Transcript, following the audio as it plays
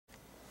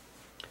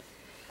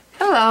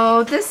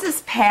Hello, this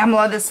is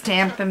Pamela, the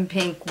Stampin'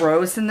 Pink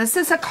Rose, and this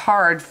is a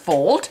card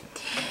fold.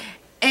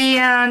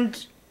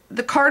 And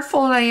the card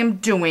fold I am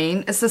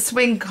doing is a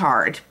swing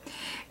card.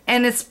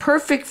 And it's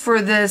perfect for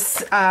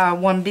this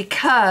one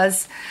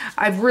because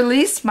I've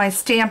released my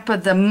stamp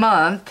of the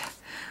month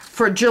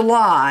for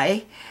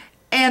July.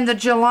 And the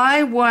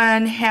July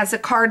one has a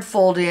card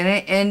fold in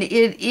it, and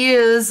it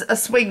is a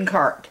swing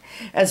card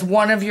as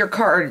one of your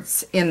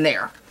cards in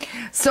there.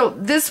 So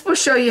this will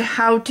show you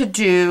how to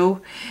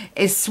do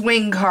a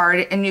swing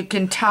card, and you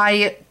can tie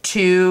it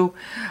to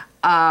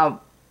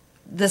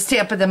the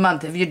stamp of the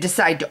month if you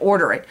decide to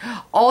order it.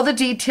 All the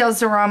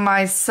details are on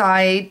my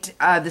site,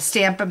 the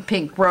Stampin'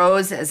 Pink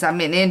Rose, as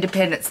I'm an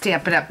independent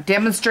Stampin' Up!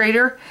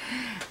 Demonstrator.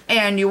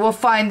 And you will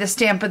find the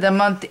stamp of the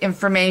month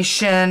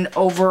information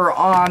over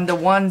on the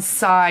one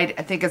side.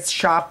 I think it's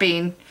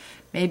shopping,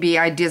 maybe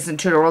ideas and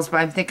tutorials, but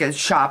I think it's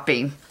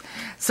shopping.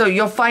 So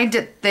you'll find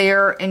it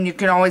there, and you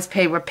can always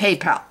pay with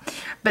PayPal.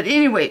 But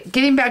anyway,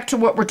 getting back to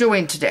what we're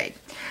doing today.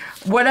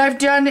 What I've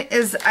done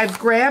is I've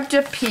grabbed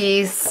a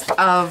piece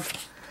of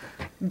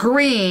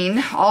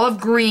green, olive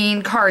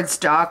green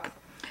cardstock.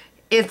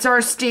 It's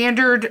our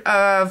standard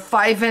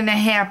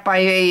 5.5 by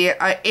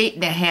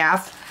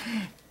 8.5.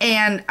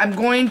 And I'm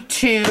going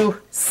to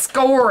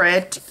score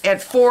it at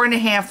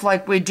 4.5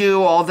 like we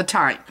do all the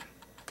time.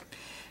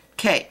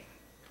 Okay,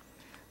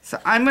 so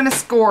I'm going to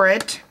score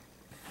it,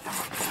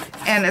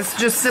 and it's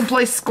just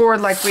simply scored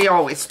like we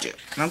always do.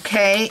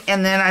 Okay,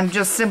 and then I'm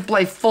just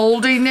simply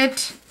folding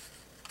it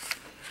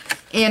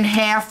in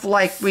half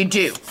like we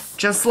do,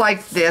 just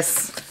like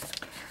this.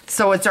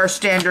 So it's our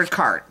standard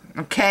card.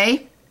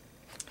 Okay,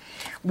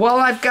 well,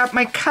 I've got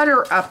my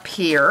cutter up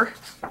here.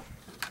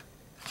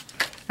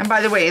 And by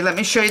the way, let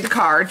me show you the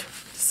card.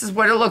 This is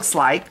what it looks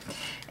like.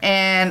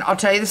 And I'll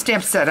tell you the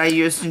stamp set I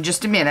used in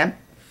just a minute.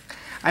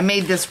 I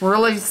made this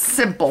really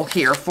simple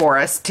here for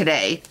us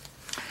today.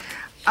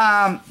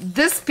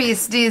 This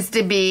piece needs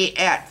to be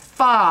at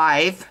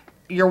 5,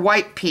 your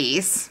white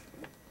piece.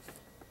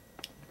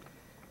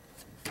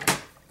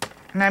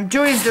 And I'm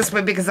doing it this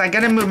way because I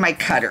gotta move my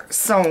cutter.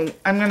 So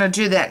I'm gonna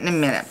do that in a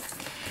minute.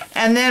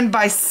 And then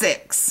by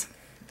 6,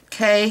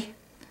 okay?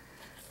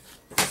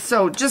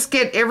 So just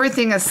get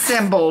everything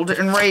assembled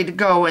and ready to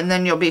go, and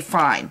then you'll be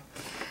fine.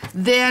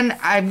 Then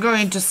I'm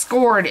going to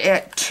score it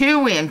at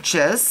 2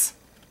 inches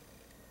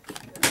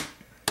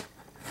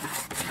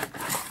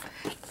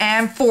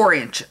and 4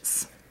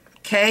 inches.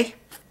 Okay?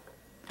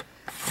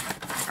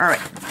 All right,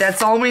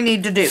 that's all we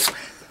need to do.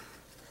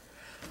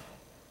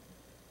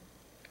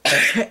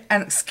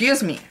 And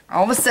excuse me,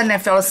 all of a sudden I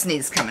felt a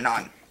sneeze coming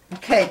on.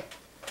 Okay,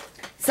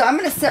 so I'm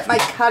going to set my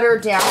cutter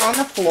down on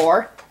the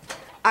floor.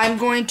 I'm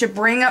going to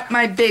bring up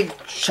my Big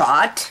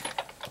Shot,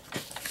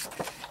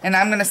 and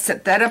I'm going to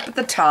set that up at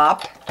the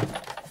top.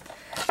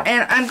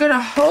 And I'm going to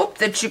hope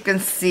that you can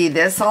see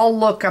this. I'll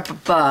look up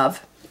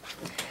above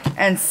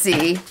and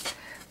see.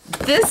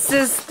 This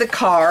is the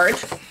card.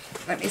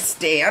 Let me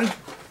stand.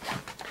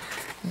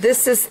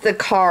 This is the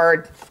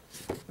card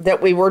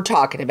that we were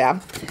talking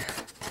about.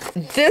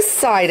 This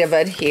side of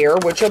it here,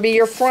 which will be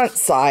your front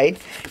side,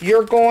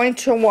 you're going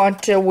to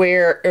want to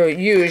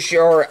use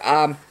your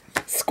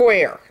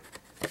square.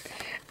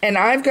 And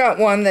I've got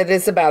one that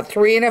is about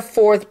 3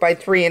 1/4 by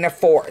 3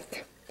 1/4.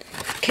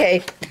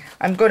 Okay,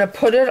 I'm going to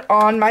put it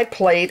on my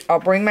plate. I'll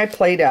bring my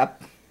plate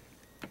up.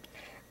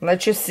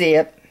 Let you see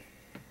it.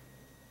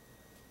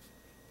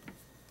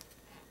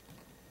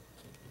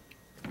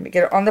 Let me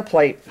get it on the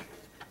plate.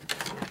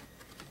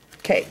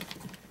 Okay.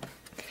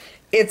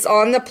 It's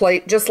on the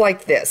plate just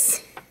like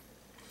this.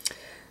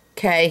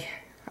 Okay,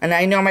 and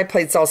I know my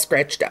plate's all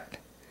scratched up.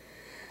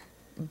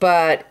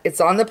 But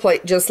it's on the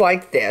plate just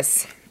like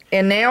this.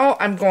 And now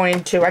I'm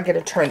going to, I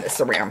gotta turn this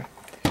around.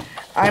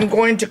 I'm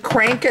going to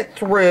crank it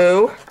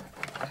through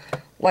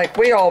like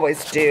we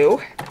always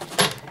do.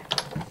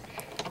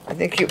 I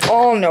think you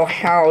all know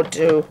how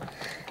to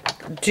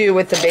do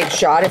with the Big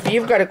Shot. If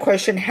you've got a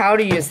question how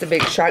to use the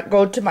Big Shot,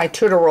 go to my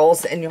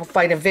tutorials and you'll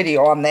find a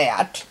video on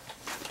that.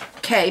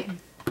 Okay.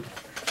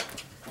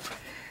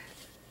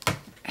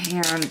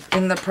 And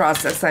in the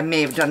process, I may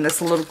have done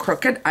this a little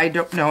crooked. I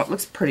don't know. It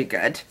looks pretty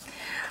good.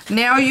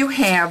 Now you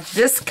have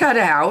this cut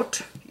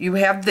out. You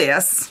have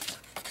this,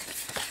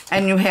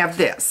 and you have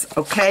this,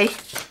 okay?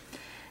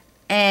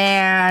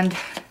 And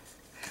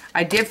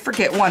I did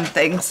forget one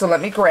thing, so let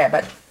me grab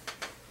it.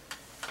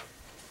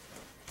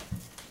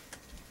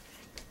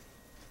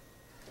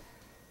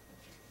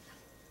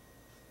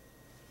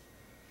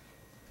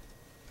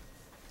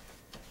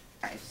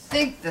 I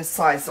think this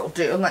size will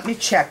do. Let me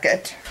check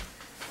it.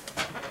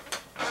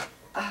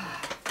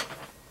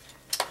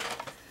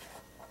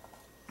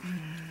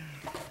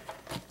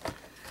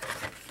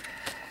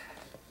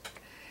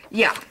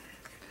 Yeah.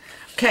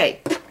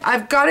 Okay,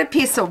 I've got a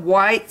piece of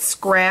white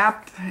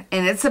scrap,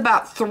 and it's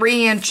about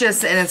 3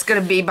 inches, and it's going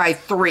to be by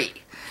 3.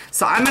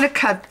 So I'm going to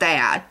cut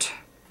that.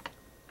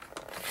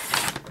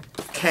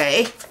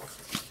 Okay.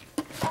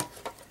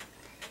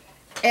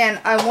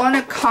 And I want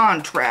a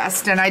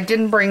contrast, and I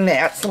didn't bring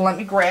that, so let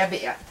me grab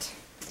it.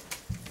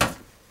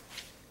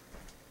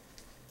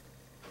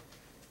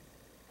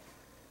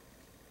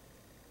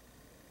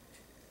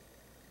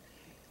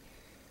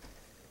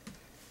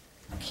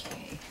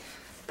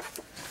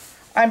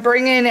 I'm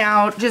bringing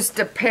out just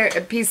a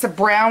piece of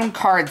brown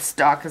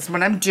cardstock is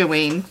what I'm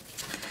doing.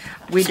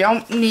 We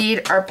don't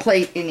need our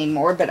plate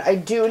anymore, but I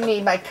do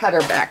need my cutter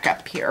back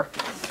up here.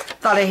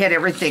 Thought I had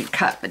everything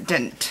cut, but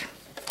didn't.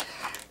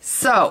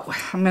 So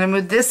I'm going to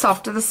move this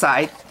off to the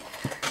side.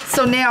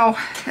 So now,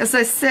 as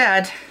I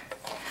said,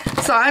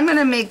 so I'm going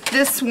to make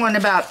this one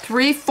about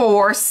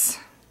 3/4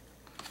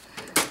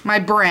 my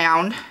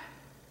brown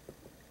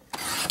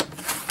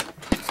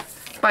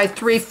by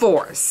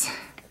 3/4.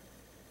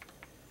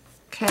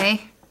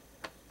 Okay.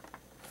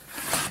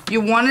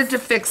 You want it to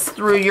fix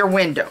through your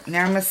window.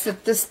 Now I'm going to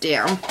sit this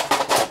down.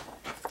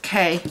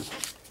 Okay.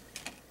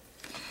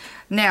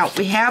 Now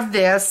we have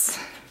this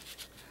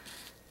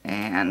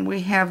and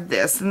we have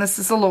this, and this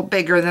is a little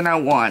bigger than I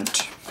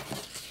want.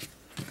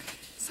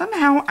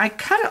 Somehow I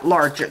cut it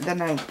larger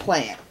than I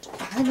planned.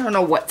 I don't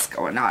know what's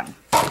going on.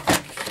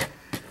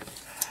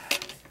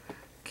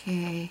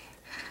 Okay.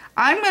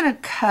 I'm going to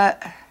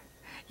cut,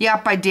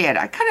 yep, I did.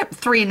 I cut it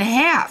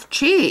 3.5.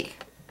 Gee.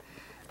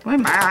 Boy,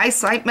 my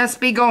eyesight must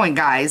be going,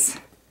 guys.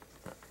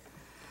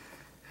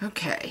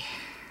 Okay.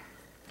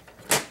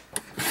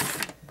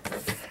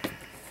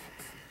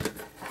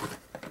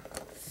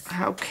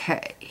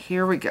 Okay,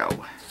 here we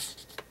go.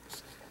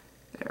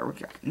 There we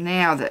go.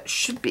 Now that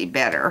should be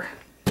better.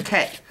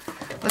 Okay,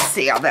 let's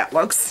see how that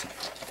looks.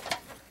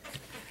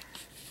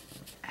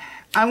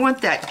 I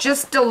want that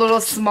just a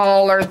little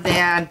smaller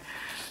than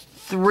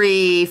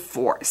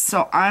 3/4.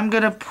 So I'm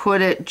going to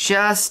put it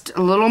just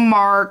a little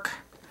mark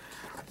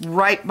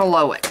right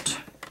below it.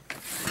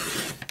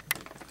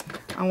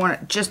 I want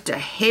it just a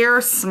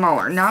hair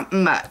smaller, not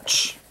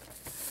much.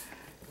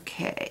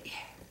 Okay.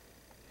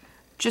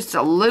 Just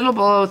a little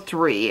below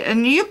 3.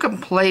 And you can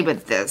play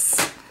with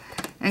this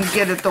and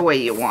get it the way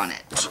you want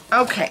it.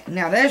 Okay,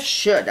 now that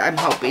should, I'm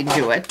hoping,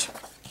 do it.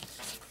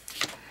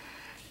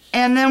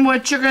 And then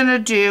what you're going to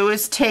do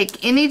is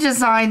take any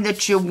design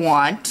that you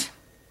want.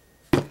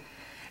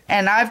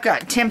 And I've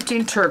got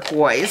Tempting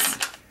Turquoise.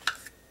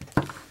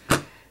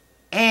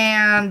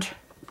 And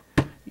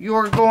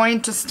you're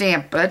going to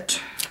stamp it.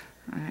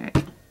 All right.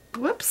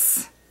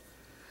 Whoops.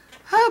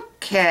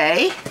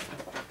 Okay.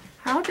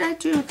 How did I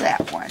do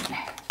that one?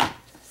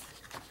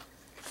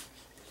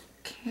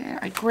 Okay,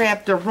 I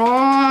grabbed the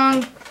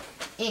wrong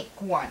ink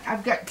one.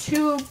 I've got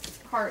 2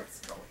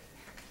 parts going.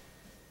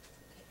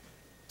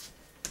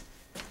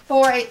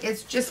 Boy,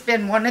 it's just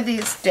been one of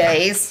these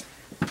days.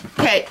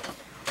 Okay.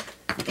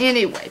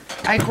 Anyway,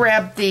 I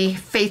grabbed the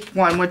Faith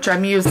one, which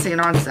I'm using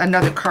on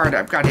another card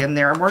I've got in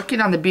there. I'm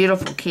working on the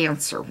Beautiful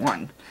Cancer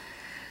one.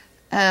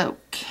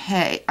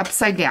 Okay,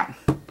 upside down.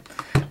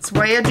 That's the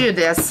way I do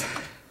this.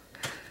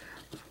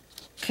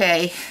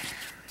 Okay.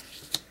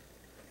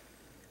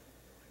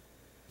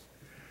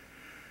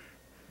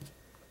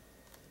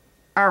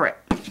 All right.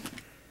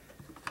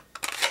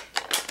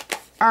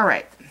 All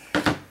right.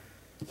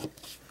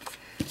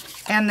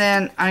 And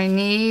then I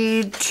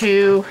need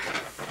to,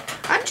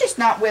 I'm just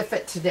not with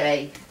it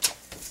today.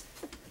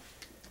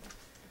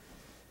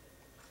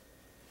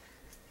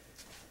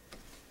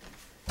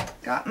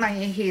 Got my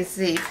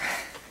adhesive.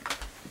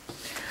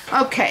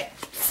 Okay,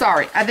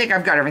 sorry. I think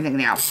I've got everything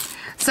now.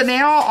 So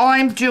now all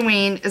I'm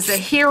doing is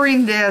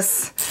adhering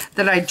this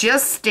that I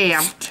just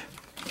stamped.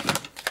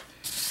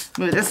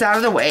 Move this out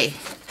of the way.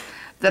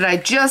 That I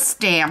just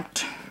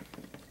stamped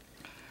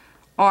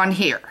on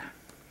here.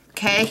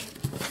 Okay?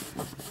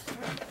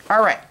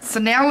 Alright, so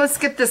now let's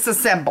get this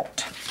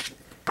assembled.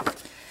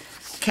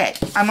 Okay,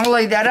 I'm going to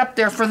lay that up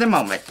there for the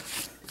moment.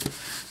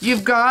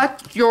 You've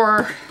got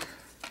your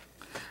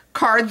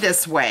card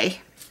this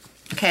way.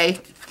 Okay?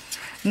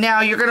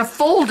 Now you're going to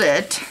fold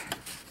it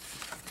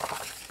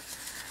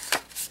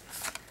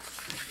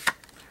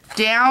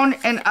down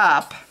and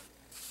up.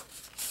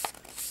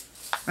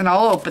 And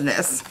I'll open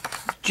this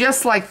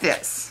just like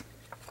this.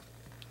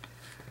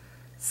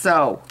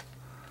 So,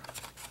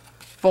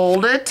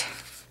 fold it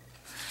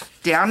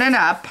down and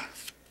up.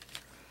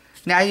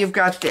 Now you've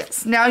got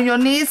this. Now you'll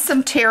need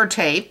some tear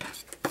tape.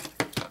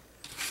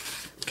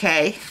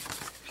 Okay.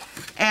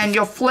 And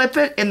you'll flip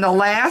it in the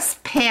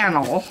last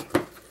panel.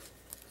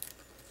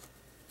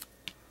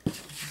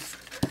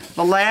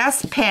 The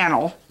last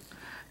panel.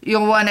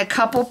 You'll want a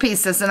couple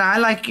pieces. And I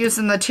like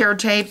using the tear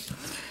tape.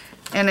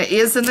 And it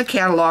is in the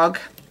catalog.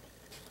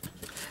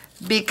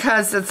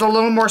 Because it's a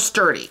little more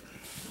sturdy.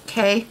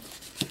 Okay.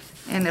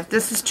 And if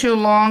this is too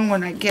long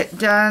when I get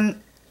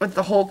done with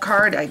the whole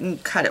card, I can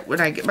cut it when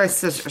I get my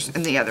scissors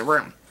in the other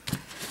room.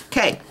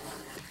 Okay,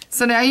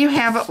 so now you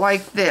have it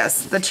like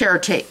this, the tear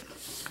tape.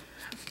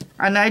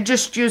 And I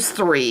just used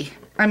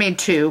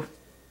 2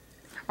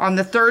 on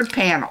the third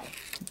panel,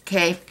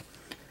 okay?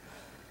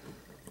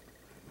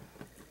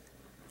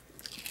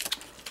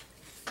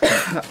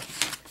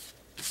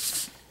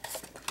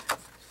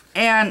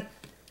 And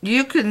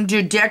you can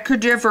do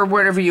decorative or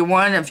whatever you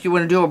want if you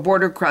want to do a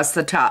border across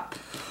the top.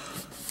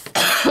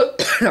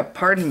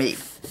 Pardon me.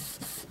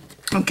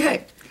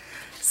 Okay,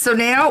 so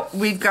now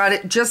we've got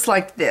it just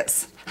like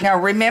this. Now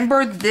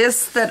remember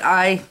this that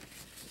I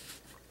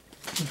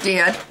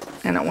did,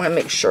 and I want to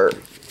make sure.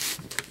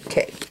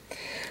 Okay,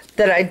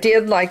 that I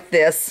did like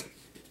this,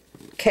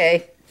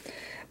 okay,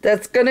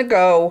 that's going to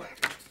go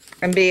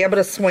and be able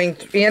to swing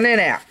in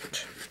and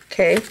out,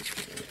 okay.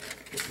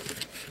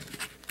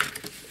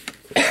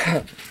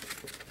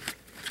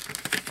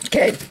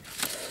 Okay.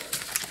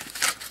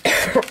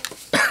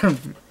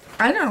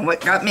 I don't know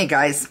what got me,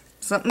 guys.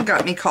 Something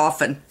got me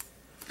coughing.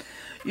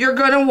 You're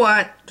going to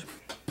want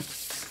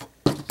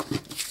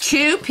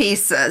 2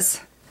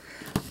 pieces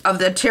of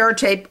the tear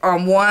tape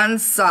on one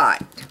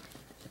side.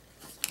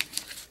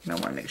 I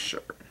want to make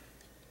sure.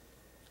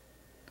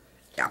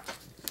 Yeah.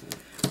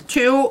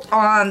 2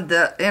 on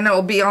the, and it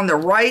will be on the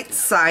right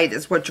side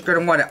is what you're going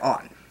to want it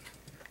on.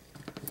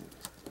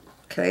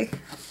 Okay.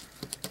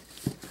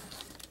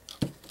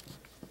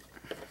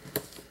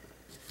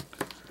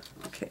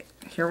 Okay,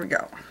 here we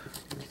go.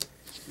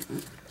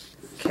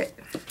 Okay.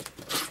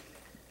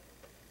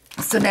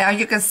 So now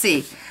you can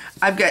see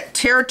I've got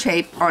tear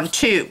tape on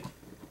 2.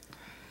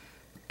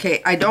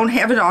 Okay, I don't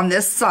have it on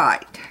this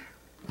side.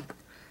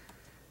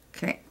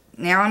 Okay,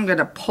 now I'm going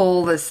to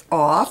pull this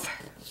off.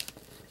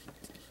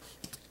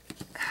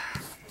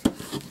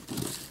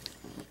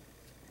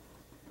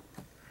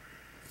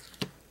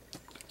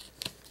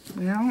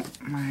 Well,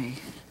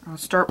 I'll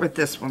start with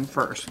this one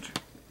first.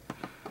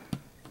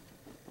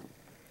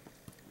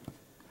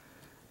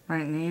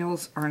 My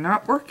nails are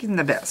not working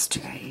the best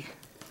today.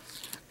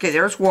 Okay,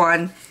 there's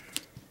one.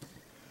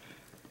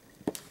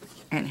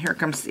 And here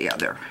comes the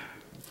other.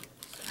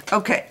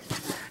 Okay,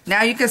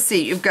 now you can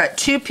see you've got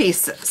 2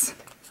 pieces.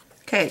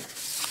 Okay,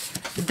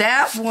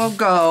 that will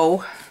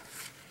go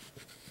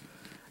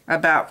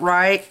about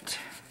right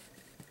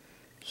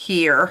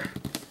here.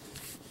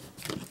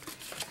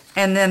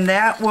 And then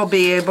that will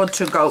be able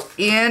to go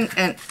in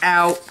and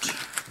out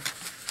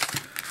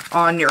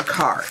on your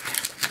card.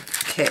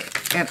 Okay,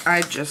 and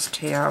I just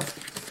have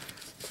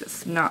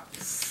this not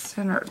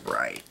centered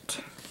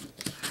right.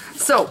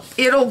 So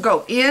it'll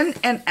go in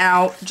and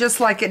out just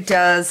like it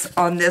does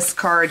on this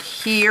card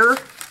here.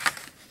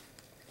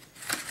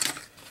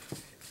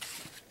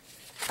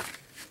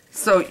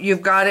 So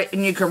you've got it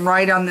and you can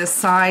write on this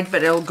side,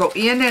 but it'll go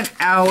in and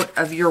out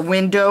of your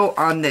window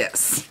on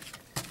this.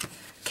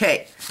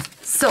 Okay,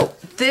 so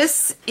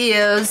this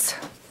is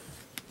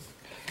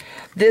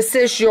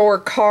your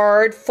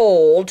card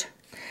fold,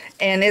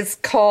 and it's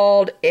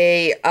called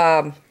a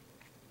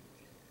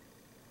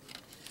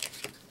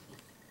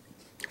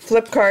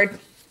flip card.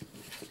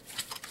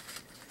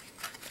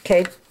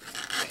 Okay,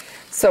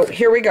 so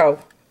here we go.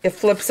 It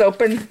flips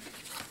open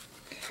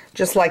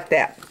just like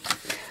that.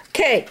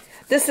 Okay,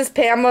 this is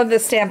Pamela the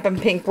Stampin'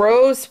 Pink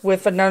Rose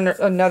with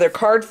another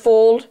card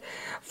fold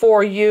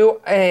for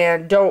you,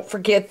 and don't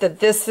forget that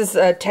this is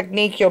a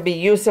technique you'll be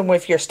using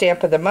with your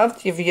Stamp of the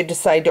Month if you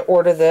decide to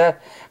order the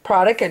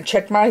product. And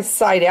check my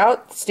site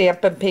out,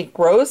 Stampin' Pink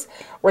Rose,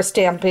 where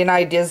stamping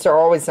ideas are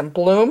always in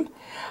bloom.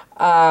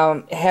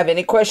 Have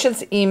any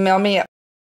questions, email me at